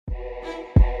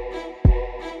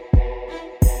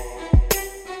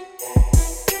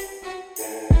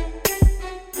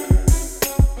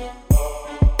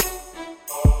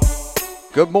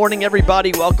Good morning,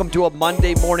 everybody. Welcome to a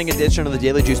Monday morning edition of the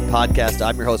Daily Juice Podcast.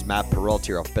 I'm your host, Matt Perrault,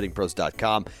 here off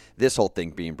BettingPros.com. This whole thing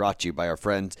being brought to you by our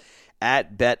friends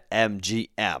at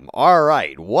BetMGM. All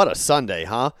right, what a Sunday,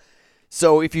 huh?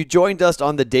 So if you joined us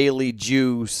on the Daily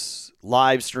Juice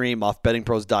live stream off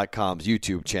BettingPros.com's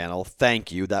YouTube channel,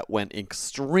 thank you. That went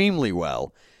extremely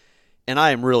well. And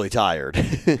I am really tired.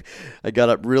 I got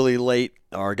up really late,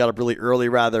 or got up really early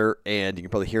rather, and you can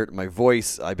probably hear it in my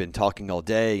voice. I've been talking all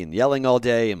day and yelling all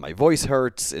day, and my voice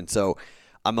hurts, and so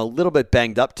I'm a little bit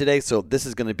banged up today, so this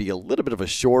is going to be a little bit of a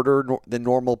shorter than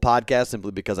normal podcast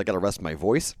simply because I got to rest my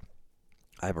voice.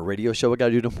 I have a radio show I got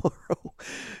to do tomorrow,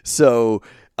 so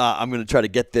I'm going to try to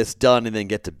get this done and then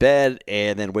get to bed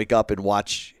and then wake up and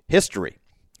watch history,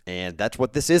 and that's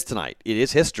what this is tonight. It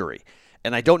is history.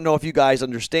 And I don't know if you guys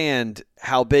understand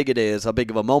how big it is, how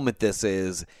big of a moment this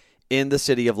is in the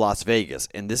city of Las Vegas.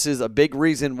 And this is a big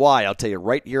reason why, I'll tell you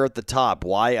right here at the top,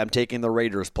 why I'm taking the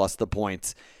Raiders plus the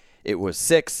points. It was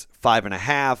 6,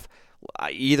 5.5,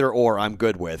 either or I'm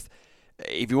good with.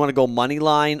 If you want to go money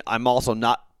line, I'm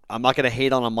not going to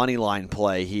hate on a money line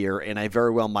play here, and I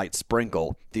very well might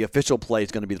sprinkle. The official play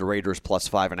is going to be the Raiders plus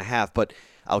 5.5, but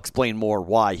I'll explain more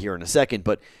why here in a second.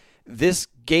 But this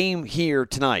game here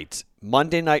tonight,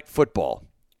 Monday Night Football,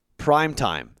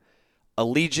 primetime,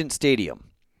 Allegiant Stadium,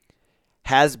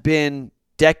 has been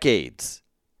decades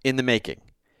in the making.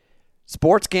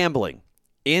 Sports gambling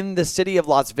in the city of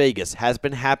Las Vegas has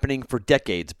been happening for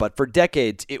decades, but for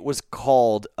decades it was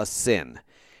called a sin.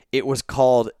 It was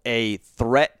called a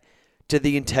threat to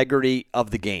the integrity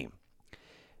of the game.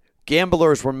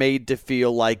 Gamblers were made to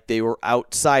feel like they were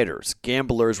outsiders.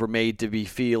 Gamblers were made to be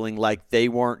feeling like they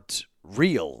weren't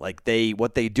real, like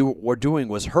what they were doing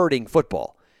was hurting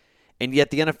football. And yet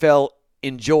the NFL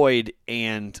enjoyed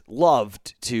and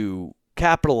loved to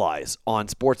capitalize on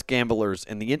sports gamblers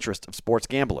and the interest of sports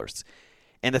gamblers.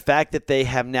 And the fact that they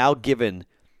have now given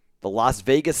the Las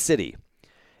Vegas City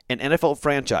an NFL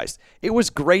franchise, it was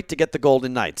great to get the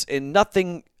Golden Knights. And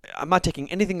I'm not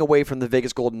taking anything away from the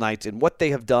Vegas Golden Knights and what they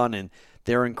have done in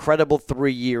their incredible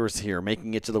 3 years here,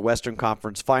 making it to the Western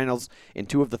Conference Finals in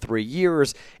 2 of the 3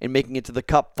 years and making it to the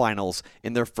Cup Finals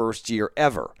in their first year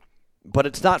ever. But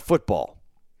it's not football.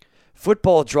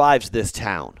 Football drives this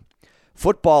town.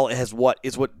 Football is what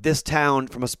this town,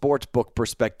 from a sports book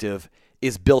perspective,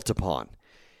 is built upon.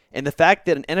 And the fact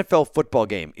that an NFL football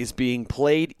game is being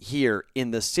played here in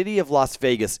the city of Las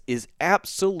Vegas is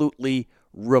absolutely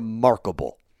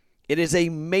remarkable. It is a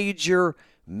major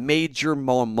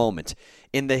moment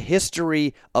in the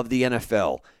history of the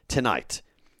NFL tonight.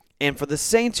 And for the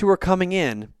Saints who are coming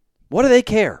in, what do they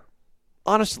care?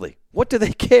 Honestly, what do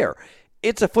they care?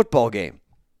 It's a football game.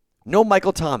 No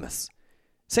Michael Thomas.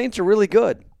 Saints are really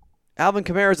good. Alvin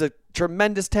Kamara is a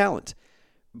tremendous talent.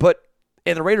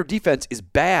 And the Raider defense is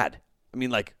bad. I mean,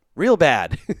 like, real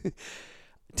bad.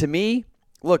 To me,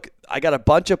 look, I got a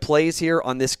bunch of plays here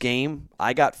on this game.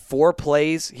 I got 4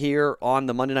 plays here on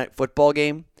the Monday Night Football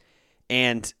game,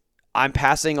 and I'm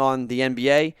passing on the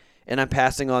NBA, and I'm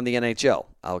passing on the NHL.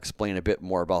 I'll explain a bit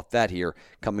more about that here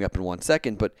coming up in 1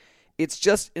 second, but it's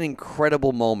just an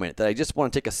incredible moment that I just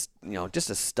want to take just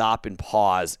a stop and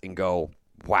pause and go,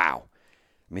 wow.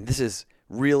 I mean, this is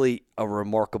really a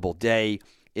remarkable day.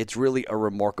 It's really a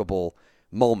remarkable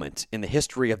moment in the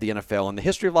history of the NFL and the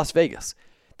history of Las Vegas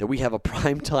that we have a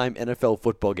primetime NFL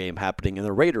football game happening, and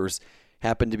the Raiders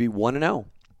happen to be 1-0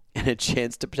 and a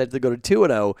chance to potentially go to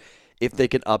 2-0 if they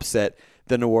can upset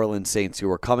the New Orleans Saints,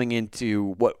 who are coming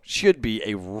into what should be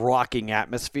a rocking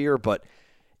atmosphere, but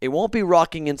it won't be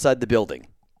rocking inside the building.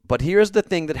 But here's the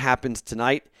thing that happens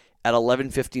tonight at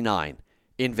 11:59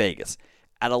 in Vegas.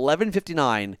 At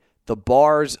 11:59, the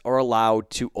bars are allowed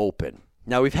to open.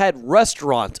 Now, we've had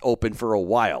restaurants open for a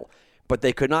while, but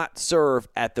they could not serve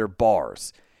at their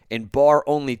bars. And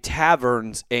bar-only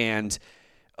taverns and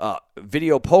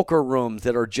video poker rooms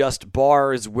that are just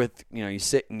bars with, you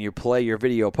sit and you play your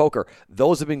video poker,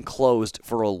 those have been closed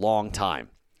for a long time.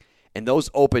 And those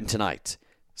open tonight.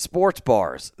 Sports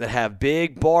bars that have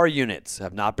big bar units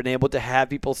have not been able to have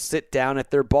people sit down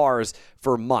at their bars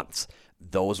for months.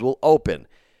 Those will open.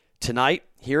 Tonight,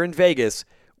 here in Vegas,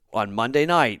 on Monday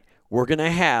night, we're going to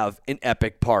have an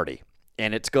epic party.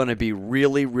 And it's going to be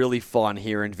really, really fun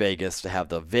here in Vegas to have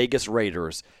the Vegas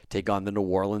Raiders take on the New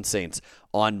Orleans Saints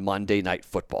on Monday Night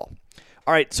Football.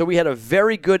 All right, so we had a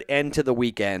very good end to the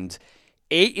weekend,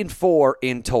 8-4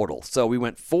 in total. So we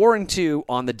went 4-2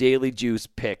 on the Daily Juice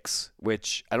picks,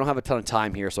 which I don't have a ton of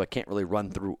time here, so I can't really run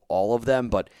through all of them,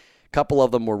 but a couple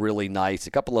of them were really nice.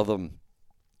 A couple of them,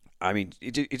 I mean,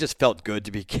 it just felt good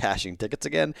to be cashing tickets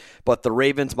again. But the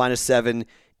Ravens -7,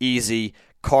 easy.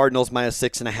 Cardinals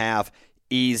 -6.5,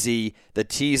 easy. The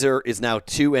teaser is now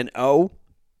 2-0.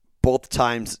 Both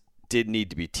times did need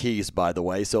to be teased, by the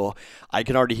way. So I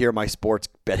can already hear my sports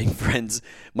betting friends,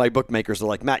 my bookmakers are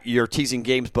like, Matt, you're teasing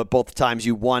games, but both times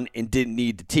you won and didn't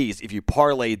need to tease. If you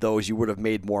parlayed those, you would have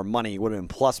made more money. You would have been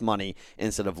plus money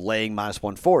instead of laying minus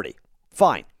 140.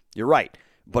 Fine. You're right.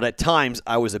 But at times,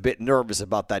 I was a bit nervous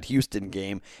about that Houston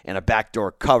game and a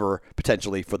backdoor cover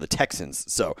potentially for the Texans.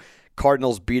 So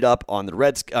Cardinals beat up on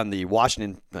the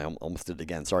Washington, I almost did it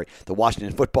again, sorry, the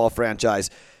Washington football franchise.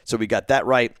 So we got that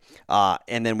right.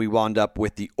 And then we wound up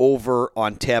with the over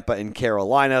on Tampa and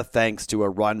Carolina, thanks to a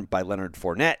run by Leonard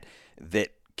Fournette that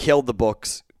killed the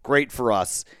books. Great for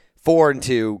us.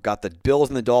 4-2, got the Bills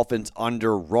and the Dolphins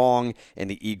under wrong, and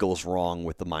the Eagles wrong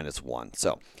with the -1.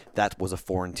 So that was a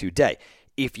 4-2 day.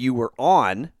 If you were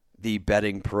on the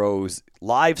Betting Pros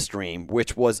live stream,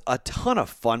 which was a ton of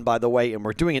fun, by the way, and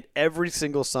we're doing it every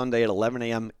single Sunday at 11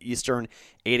 a.m. Eastern,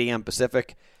 8 a.m.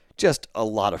 Pacific. Just a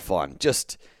lot of fun.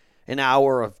 Just an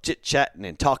hour of chit-chatting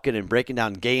and talking and breaking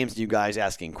down games, you guys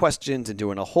asking questions and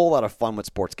doing a whole lot of fun with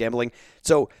sports gambling.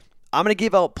 So I'm going to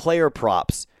give out player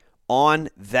props on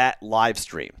that live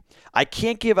stream. I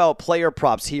can't give out player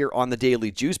props here on the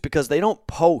Daily Juice because they don't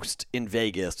post in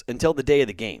Vegas until the day of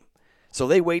the game. So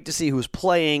they wait to see who's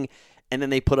playing, and then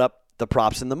they put up the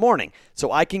props in the morning. So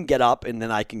I can get up, and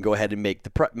then I can go ahead and make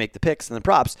the picks and the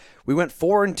props. We went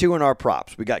 4-2 in our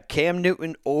props. We got Cam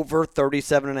Newton over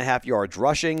 37.5 yards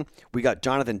rushing. We got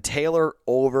Jonathan Taylor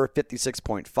over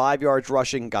 56.5 yards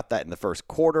rushing. Got that in the first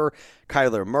quarter.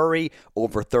 Kyler Murray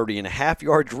over 30.5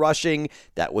 yards rushing.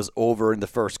 That was over in the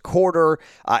first quarter.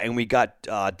 And we got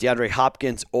DeAndre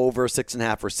Hopkins over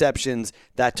 6.5 receptions.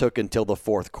 That took until the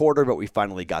fourth quarter, but we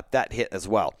finally got that hit as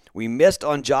well. We missed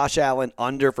on Josh Allen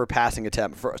under for passing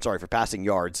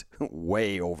yards.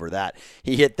 Way over that.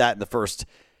 He hit that in the first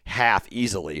half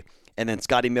easily. And then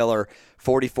Scotty Miller,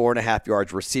 44.5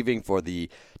 yards receiving for the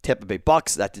Tampa Bay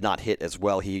Bucks. That did not hit as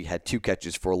well. He had 2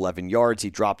 catches for 11 yards. He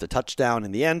dropped a touchdown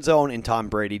in the end zone, and Tom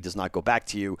Brady does not go back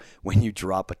to you when you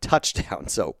drop a touchdown.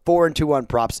 So 4-2 on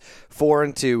props,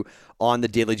 4-2 on the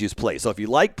Daily Juice play. So if you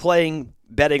like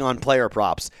betting on player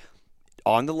props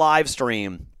on the live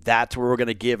stream, that's where we're going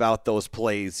to give out those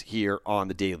plays here on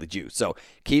the Daily Juice. So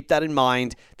keep that in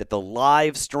mind, that the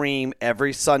live stream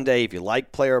every Sunday, if you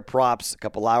like player props a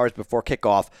couple hours before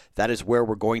kickoff, that is where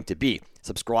we're going to be.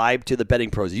 Subscribe to the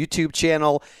Betting Pros YouTube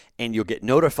channel, and you'll get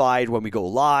notified when we go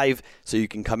live, so you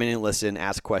can come in and listen,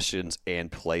 ask questions,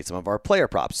 and play some of our player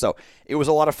props. So it was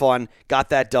a lot of fun. Got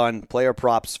that done. Player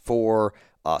props for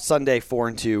Sunday,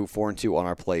 4-2 on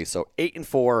our plays. So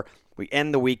 8-4. We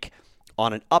end the week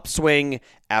on an upswing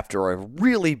after a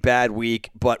really bad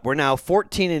week, but we're now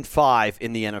 14-5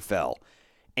 in the NFL.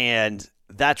 And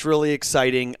that's really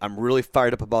exciting. I'm really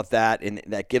fired up about that, and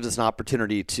that gives us an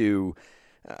opportunity to,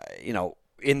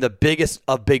 in the biggest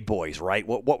of big boys, right?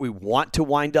 What we want to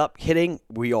wind up hitting,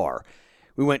 we are.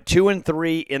 We went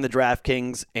 2-3 in the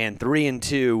DraftKings and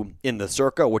 3-2 in the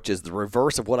Circa, which is the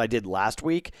reverse of what I did last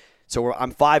week. So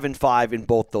I'm 5-5 in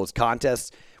both those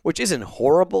contests, which isn't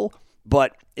horrible,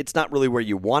 but it's not really where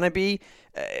you want to be.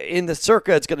 In the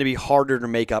Circa, it's going to be harder to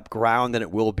make up ground than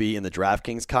it will be in the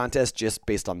DraftKings contest, just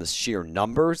based on the sheer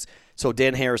numbers. So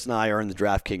Dan Harris and I are in the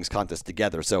DraftKings contest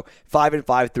together. So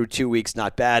 5-5 through 2 weeks,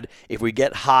 not bad. If we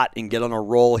get hot and get on a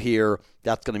roll here,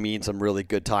 that's going to mean some really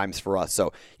good times for us.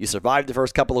 So you survive the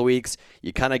first couple of weeks.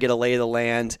 You kind of get a lay of the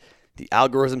land. The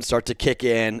algorithms start to kick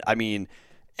in. I mean,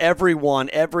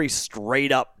 every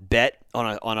straight up bet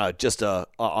on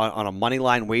a money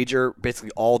line wager,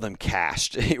 basically all of them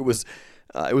cashed. It was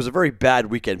a very bad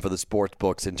weekend for the sports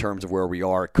books in terms of where we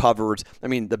are covered. I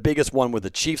mean, the biggest one with the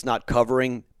Chiefs not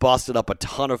covering busted up a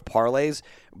ton of parlays,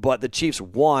 but the Chiefs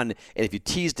won, and if you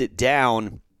teased it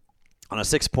down on a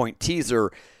 6-point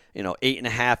teaser,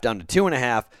 8.5 down to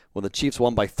 2.5, well, the Chiefs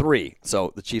won by 3.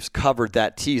 So the Chiefs covered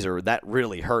that teaser. That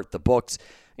really hurt the books.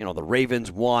 The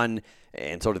Ravens won,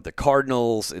 and so did the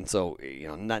Cardinals, and so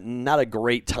not a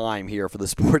great time here for the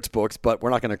sports books, but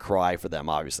we're not going to cry for them,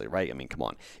 obviously, right? I mean, come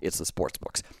on, it's the sports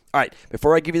books. All right,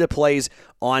 before I give you the plays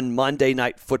on Monday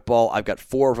Night Football, I've got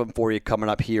 4 of them for you coming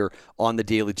up here on the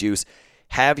Daily Juice.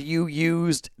 Have you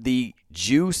used the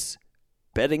Juice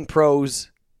Betting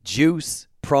Pros Juice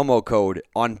promo code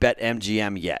on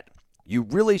BetMGM yet? You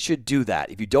really should do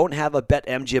that. If you don't have a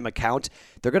BetMGM account,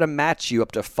 they're going to match you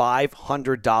up to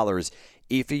 $500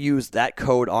 if you use that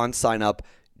code on sign up,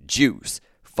 JUICE.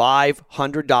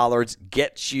 $500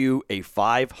 gets you a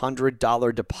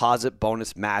 $500 deposit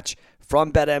bonus match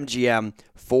from BetMGM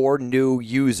for new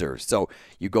users. So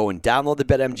you go and download the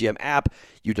BetMGM app,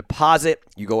 you deposit,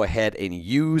 you go ahead and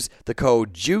use the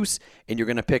code JUICE, and you're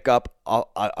going to pick up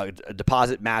a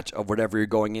deposit match of whatever you're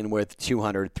going in with,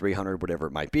 200, 300, whatever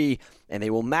it might be, and they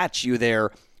will match you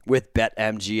there with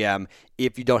BetMGM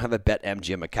if you don't have a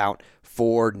BetMGM account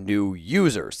for new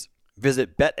users.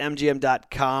 Visit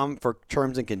BetMGM.com for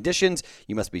terms and conditions.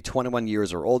 You must be 21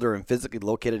 years or older and physically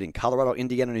located in Colorado,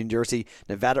 Indiana, New Jersey,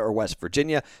 Nevada, or West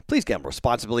Virginia. Please gamble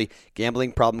responsibly.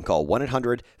 Gambling problem, call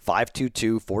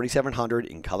 1-800-522-4700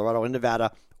 in Colorado and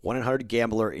Nevada,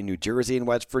 1-800-GAMBLER in New Jersey and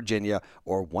West Virginia,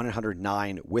 or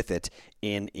 1-800-9-WITH-IT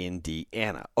in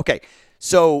Indiana. Okay,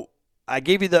 so I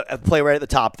gave you the play right at the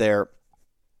top there.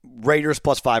 Raiders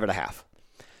plus 5.5.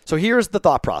 So here's the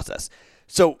thought process.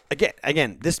 So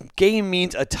again, this game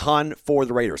means a ton for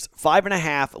the Raiders.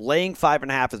 5.5, laying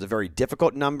 5.5 is a very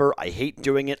difficult number. I hate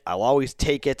doing it. I'll always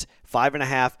take it.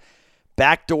 5.5.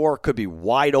 Backdoor could be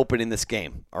wide open in this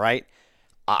game. All right.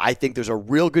 I think there's a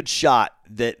real good shot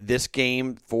that this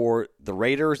game for the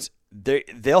Raiders,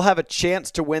 they'll have a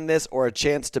chance to win this or a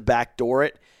chance to backdoor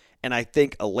it. And I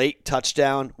think a late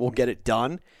touchdown will get it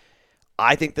done.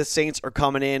 I think the Saints are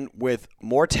coming in with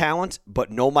more talent,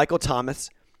 but no Michael Thomas.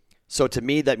 So to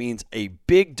me, that means a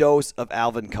big dose of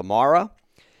Alvin Kamara,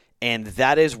 and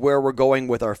that is where we're going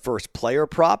with our first player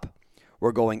prop.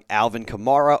 We're going Alvin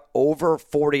Kamara over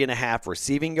 40.5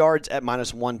 receiving yards at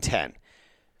minus 110.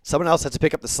 Someone else has to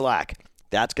pick up the slack.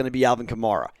 That's going to be Alvin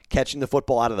Kamara, catching the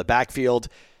football out of the backfield.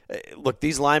 Look,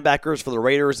 these linebackers for the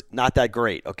Raiders, not that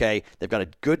great, okay? They've got a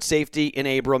good safety in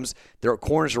Abrams. Their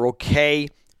corners are okay.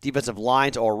 Defensive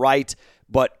line's all right.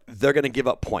 But they're going to give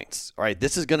up points. All right,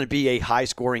 this is going to be a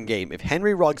high-scoring game. If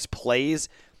Henry Ruggs plays,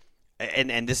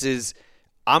 and this is,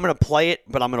 I'm going to play it,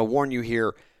 but I'm going to warn you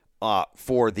here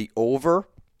for the over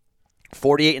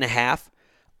 48.5.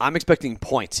 I'm expecting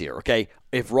points here. Okay,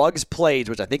 if Ruggs plays,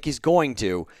 which I think he's going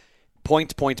to,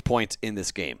 points in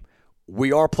this game.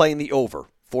 We are playing the over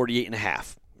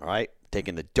 48.5. All right,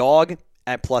 taking the dog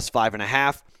at plus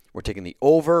 5.5. We're taking the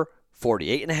over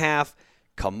 48.5.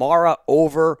 Kamara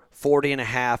over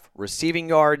 40.5 receiving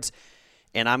yards.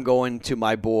 And I'm going to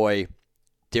my boy,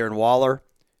 Darren Waller,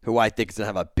 who I think is going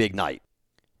to have a big night.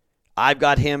 I've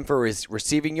got him for his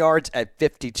receiving yards at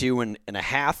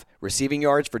 52.5 receiving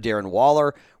yards for Darren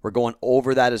Waller. We're going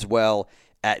over that as well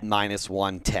at minus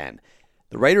 110.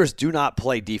 The Raiders do not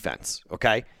play defense,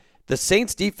 okay? The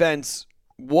Saints defense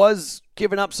was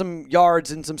giving up some yards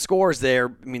and some scores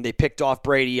there. I mean, they picked off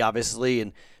Brady,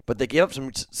 obviously, but they gave up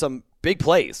some big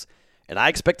plays. And I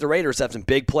expect the Raiders to have some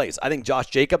big plays. I think Josh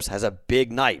Jacobs has a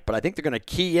big night, but I think they're going to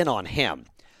key in on him.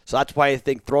 So that's why I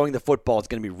think throwing the football is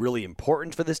going to be really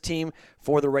important for this team,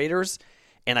 for the Raiders.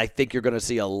 And I think you're going to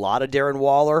see a lot of Darren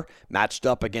Waller matched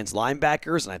up against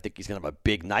linebackers, and I think he's going to have a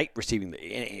big night receiving,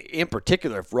 in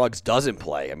particular, if Ruggs doesn't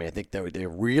play. I mean, I think they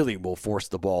really will force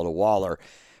the ball to Waller.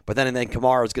 But then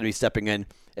Kamara is going to be stepping in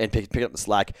and picking up the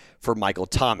slack for Michael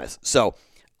Thomas. So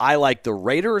I like the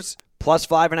Raiders plus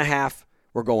 5.5.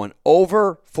 We're going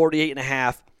over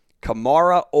 48.5.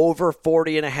 Kamara over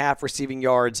 40.5 receiving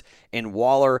yards, and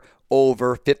Waller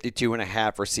over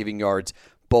 52.5 receiving yards.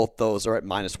 Both those are at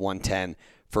minus 110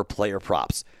 for player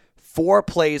props. 4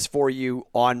 plays for you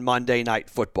on Monday Night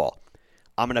Football.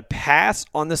 I'm going to pass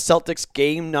on the Celtics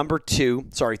game number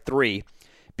 3,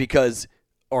 because,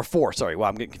 or 4, sorry, well,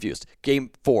 I'm getting confused. Game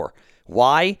 4.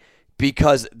 Why?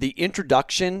 Because the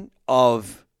introduction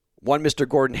of one Mr.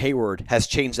 Gordon Hayward has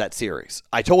changed that series.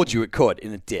 I told you it could,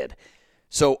 and it did.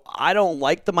 So I don't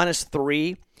like the minus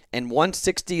 3, and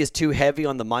 160 is too heavy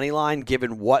on the money line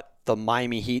given what the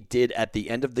Miami Heat did at the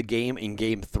end of the game in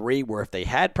Game 3, where if they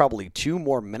had probably 2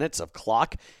 more minutes of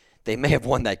clock, they may have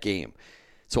won that game.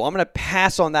 So I'm going to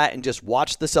pass on that and just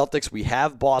watch the Celtics. We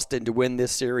have Boston to win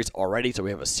this series already, so we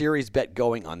have a series bet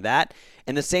going on that.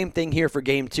 And the same thing here for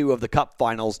Game 2 of the Cup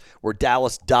Finals, where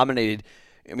Dallas dominated.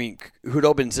 I mean,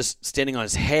 Hudobin's just standing on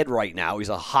his head right now. He's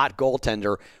a hot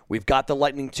goaltender. We've got the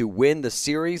Lightning to win the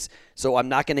series, so I'm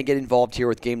not going to get involved here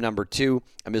with game number 2.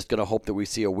 I'm just going to hope that we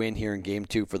see a win here in game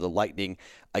 2 for the Lightning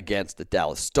against the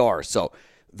Dallas Stars. So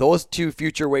those 2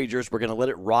 future wagers, we're going to let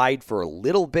it ride for a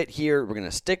little bit here. We're going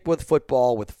to stick with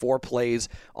football with 4 plays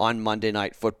on Monday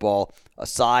Night Football, a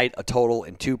side, a total,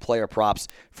 and 2 player props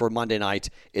for Monday night.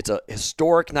 It's a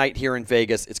historic night here in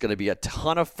Vegas. It's going to be a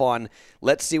ton of fun.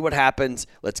 Let's see what happens.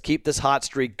 Let's keep this hot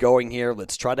streak going here.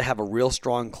 Let's try to have a real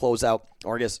strong closeout,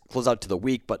 or I guess closeout to the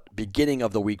week, but beginning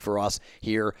of the week for us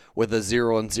here with a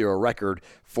 0-0 record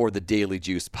for the Daily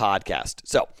Juice podcast.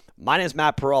 So My name is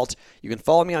Matt Perrault. You can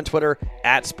follow me on Twitter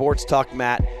at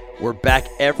SportsTalkMatt. We're back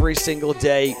every single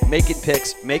day making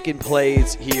picks, making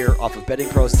plays here off of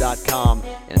bettingpros.com,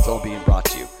 and it's all being brought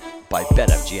to you by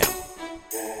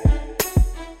BetMGM.